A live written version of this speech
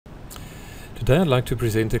Today I'd like to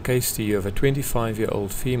present a case to you of a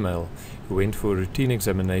 25-year-old female who went for a routine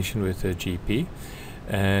examination with her GP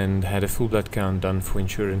and had a full blood count done for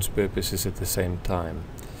insurance purposes at the same time.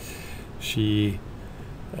 She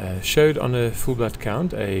showed on a full blood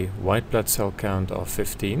count a white blood cell count of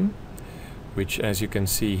 15, which, as you can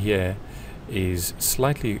see here, is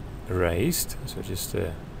slightly raised. So just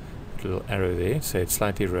a little arrow there, so it's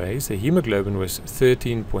slightly raised. The hemoglobin was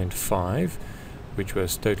 13.5, which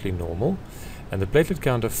was totally normal, and the platelet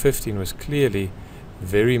count of 15 was clearly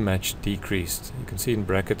very much decreased. You can see in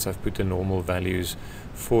brackets I've put the normal values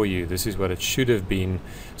for you. This is what it should have been,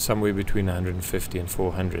 somewhere between 150 and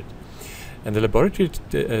 400. And the laboratory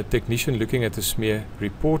technician looking at the smear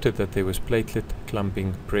reported that there was platelet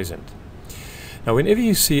clumping present. Now, whenever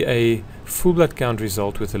you see a full blood count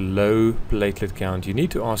result with a low platelet count, you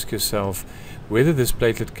need to ask yourself whether this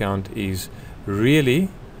platelet count is really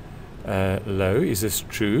low. Is this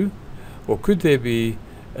true? Or could there be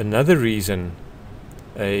another reason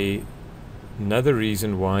why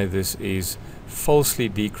this is falsely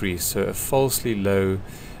decreased, so a falsely low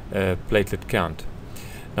platelet count?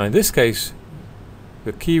 Now, in this case,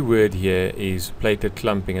 the key word here is platelet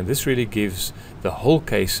clumping, and this really gives the whole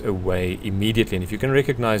case away immediately. And if you can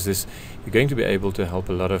recognize this, you're going to be able to help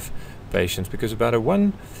a lot of patients, because about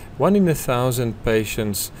one in 1,000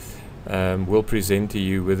 patients will present to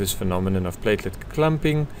you with this phenomenon of platelet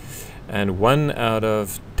clumping, and 1 out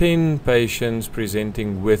of 10 patients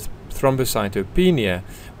presenting with thrombocytopenia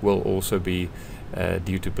will also be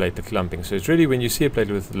due to platelet clumping. So it's really, when you see a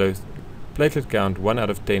platelet with low platelet count, 1 out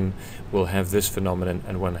of 10 will have this phenomenon,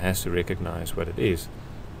 and one has to recognize what it is.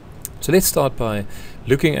 So let's start by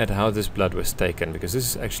looking at how this blood was taken, because this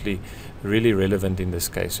is actually really relevant in this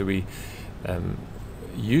case. So we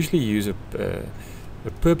usually use a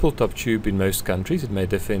purple top tube in most countries. It may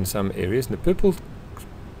differ in some areas, and the purple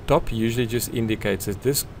top usually just indicates that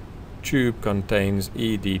this tube contains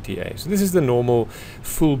EDTA. So this is the normal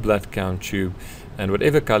full blood count tube, and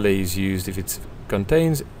whatever color is used, if it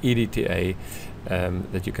contains EDTA,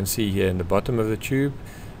 that you can see here in the bottom of the tube.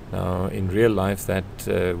 Now, in real life that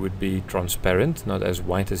would be transparent, not as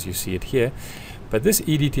white as you see it here, but this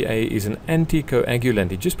EDTA is an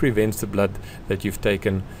anticoagulant. It just prevents the blood that you've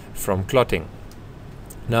taken from clotting.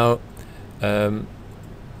 Now,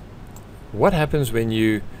 what happens when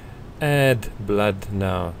you add blood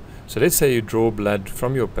now? So let's say you draw blood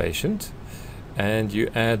from your patient and you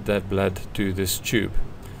add that blood to this tube.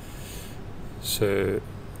 So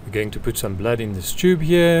we're going to put some blood in this tube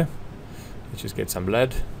here. Let's just get some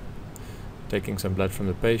blood. Taking some blood from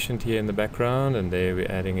the patient here in the background, and there we're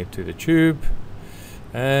adding it to the tube.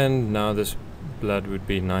 And now this blood would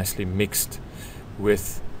be nicely mixed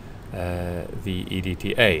with the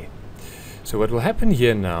EDTA. So what will happen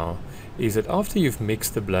here now is that after you've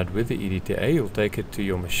mixed the blood with the EDTA, you'll take it to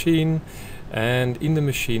your machine, and in the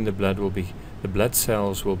machine the blood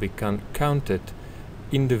cells will be counted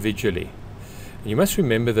individually. You must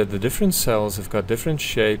remember that the different cells have got different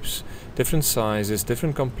shapes, different sizes,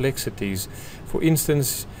 different complexities. For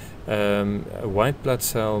instance, a white blood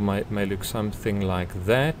cell may look something like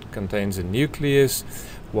that, contains a nucleus,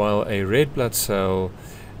 while a red blood cell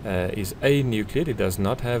is anucleate. It does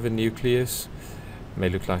not have a nucleus. May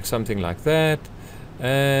look like something like that.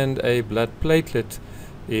 And a blood platelet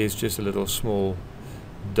is just a little small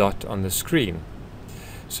dot on the screen.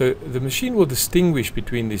 So the machine will distinguish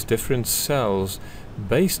between these different cells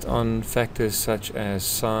based on factors such as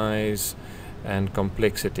size and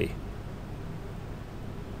complexity.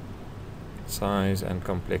 Size and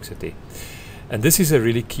complexity. And this is a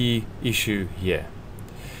really key issue here.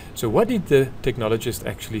 So what did the technologist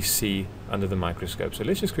actually see under the microscope? So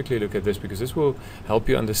let's just quickly look at this, because this will help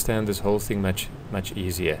you understand this whole thing much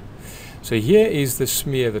easier. So here is the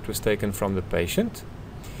smear that was taken from the patient.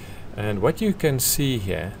 And what you can see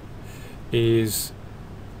here is,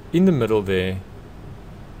 in the middle there,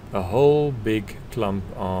 a whole big clump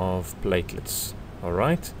of platelets.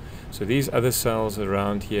 Alright? So these other cells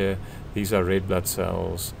around here, these are red blood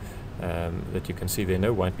cells that you can see. There are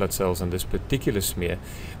no white blood cells on this particular smear,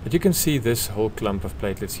 but you can see this whole clump of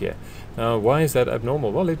platelets here. Now, why is that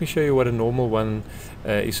abnormal? Well, let me show you what a normal one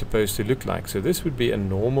is supposed to look like. So this would be a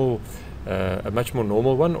normal, a much more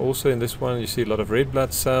normal one. Also in this one you see a lot of red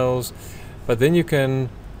blood cells, but then you can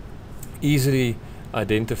easily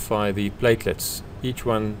identify the platelets, each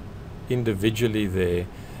one individually there.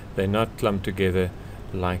 They're not clumped together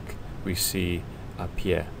like we see up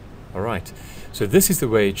here. Alright, so this is the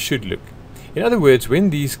way it should look. In other words, when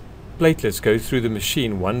these platelets go through the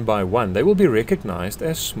machine one by one, they will be recognized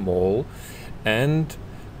as small and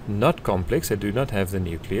not complex. They do not have the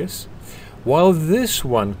nucleus. while this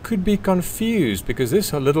one could be confused because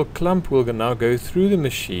this little clump will now go through the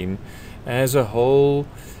machine as a whole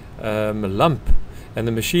lump, and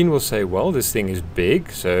the machine will say, well, this thing is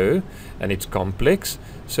big, so, and it's complex,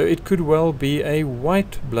 so it could well be a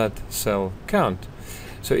white blood cell count.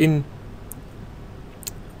 So in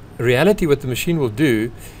reality, what the machine will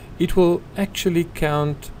do, it will actually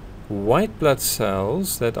count white blood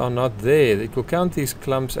cells that are not there. It will count these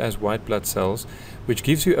clumps as white blood cells, which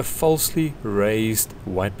gives you a falsely raised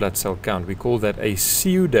white blood cell count. We call that a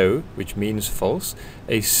pseudo, which means false,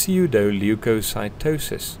 a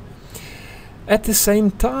pseudo-leukocytosis. At the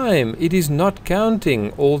same time, it is not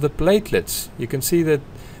counting all the platelets. You can see that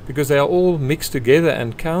because they are all mixed together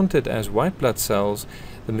and counted as white blood cells,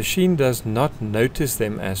 the machine does not notice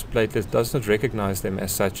them as platelets, does not recognize them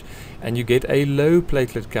as such, and you get a low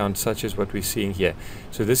platelet count such as what we're seeing here.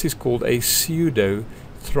 So this is called a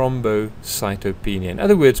pseudo-thrombocytopenia. In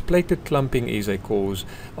other words, platelet clumping is a cause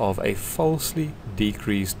of a falsely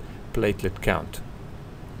decreased platelet count.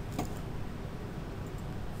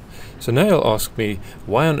 So now you'll ask me,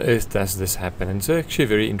 why on earth does this happen? And it's actually a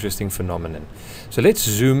very interesting phenomenon. So let's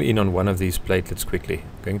zoom in on one of these platelets quickly.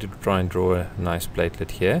 I'm going to try and draw a nice platelet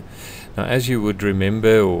here. Now, as you would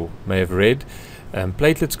remember or may have read,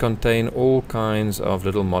 platelets contain all kinds of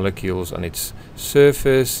little molecules on its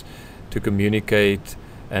surface to communicate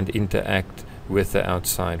and interact with the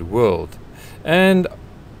outside world. And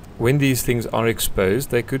when these things are exposed,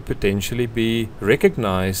 they could potentially be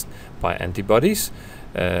recognized by antibodies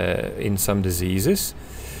in some diseases,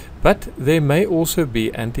 but there may also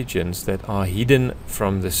be antigens that are hidden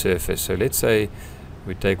from the surface. So let's say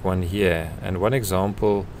we take one here, and one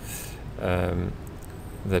example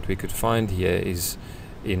that we could find here is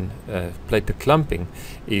in platelet clumping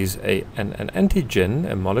is an antigen,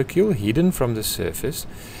 a molecule hidden from the surface,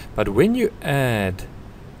 but when you add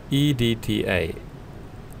EDTA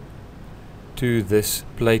to this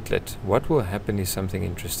platelet, what will happen is something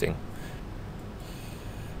interesting.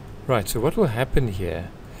 Right, so what will happen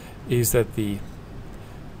here is that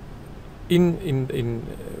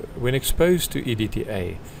when exposed to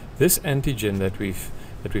EDTA, this antigen that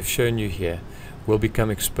we've shown you here will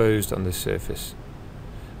become exposed on the surface.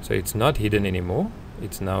 So it's not hidden anymore,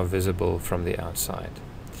 it's now visible from the outside.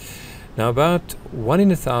 Now about 1 in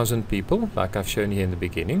 1,000 people, like I've shown here in the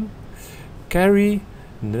beginning, carry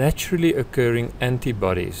naturally occurring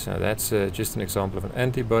antibodies. Now that's just an example of an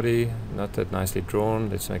antibody, not that nicely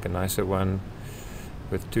drawn. Let's make a nicer one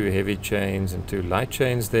with 2 heavy chains and 2 light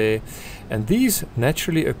chains there. And these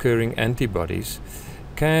naturally occurring antibodies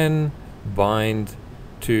can bind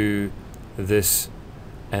to this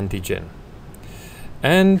antigen.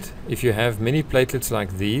 And if you have many platelets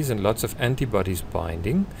like these and lots of antibodies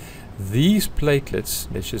binding, these platelets,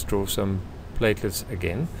 let's just draw some platelets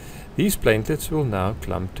again, these platelets will now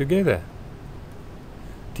clump together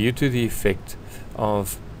due to the effect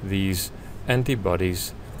of these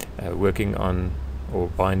antibodies working on or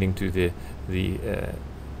binding to the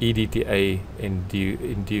EDTA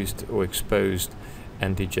induced or exposed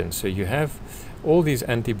antigen. So you have all these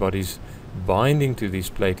antibodies binding to these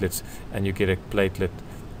platelets, and you get a platelet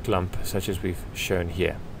clump such as we've shown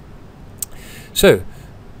here. So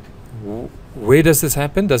where does this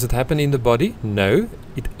happen? Does it happen in the body? No,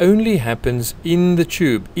 it only happens in the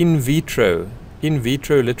tube, in vitro. In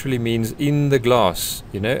vitro literally means in the glass,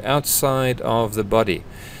 you know, outside of the body.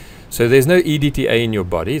 So there's no EDTA in your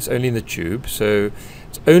body, it's only in the tube. So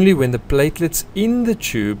it's only when the platelets in the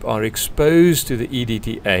tube are exposed to the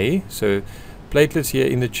EDTA, so platelets here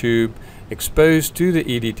in the tube exposed to the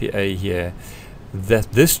EDTA here,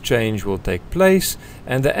 that this change will take place,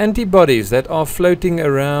 and the antibodies that are floating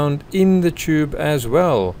around in the tube as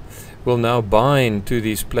well will now bind to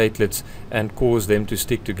these platelets and cause them to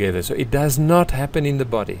stick together. So it does not happen in the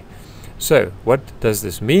body. So what does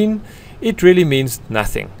this mean? It really means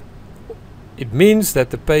nothing. It means that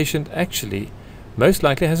the patient actually most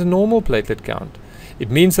likely has a normal platelet count. It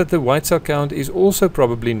means that the white cell count is also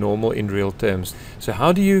probably normal in real terms. So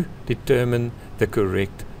how do you determine the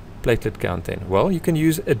correct platelet count then? Well, you can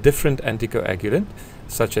use a different anticoagulant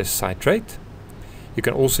such as citrate. You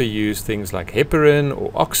can also use things like heparin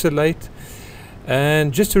or oxalate.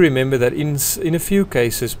 And just to remember that in a few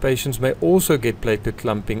cases, patients may also get platelet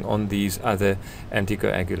clumping on these other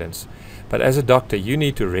anticoagulants. But as a doctor, you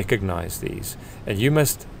need to recognize these, and you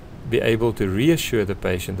must be able to reassure the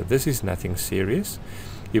patient that this is nothing serious.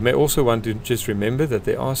 You may also want to just remember that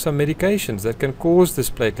there are some medications that can cause this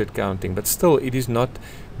platelet counting, but still it is not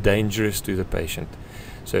dangerous to the patient.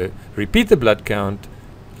 So repeat the blood count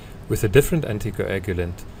with a different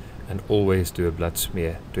anticoagulant and always do a blood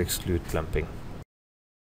smear to exclude clumping.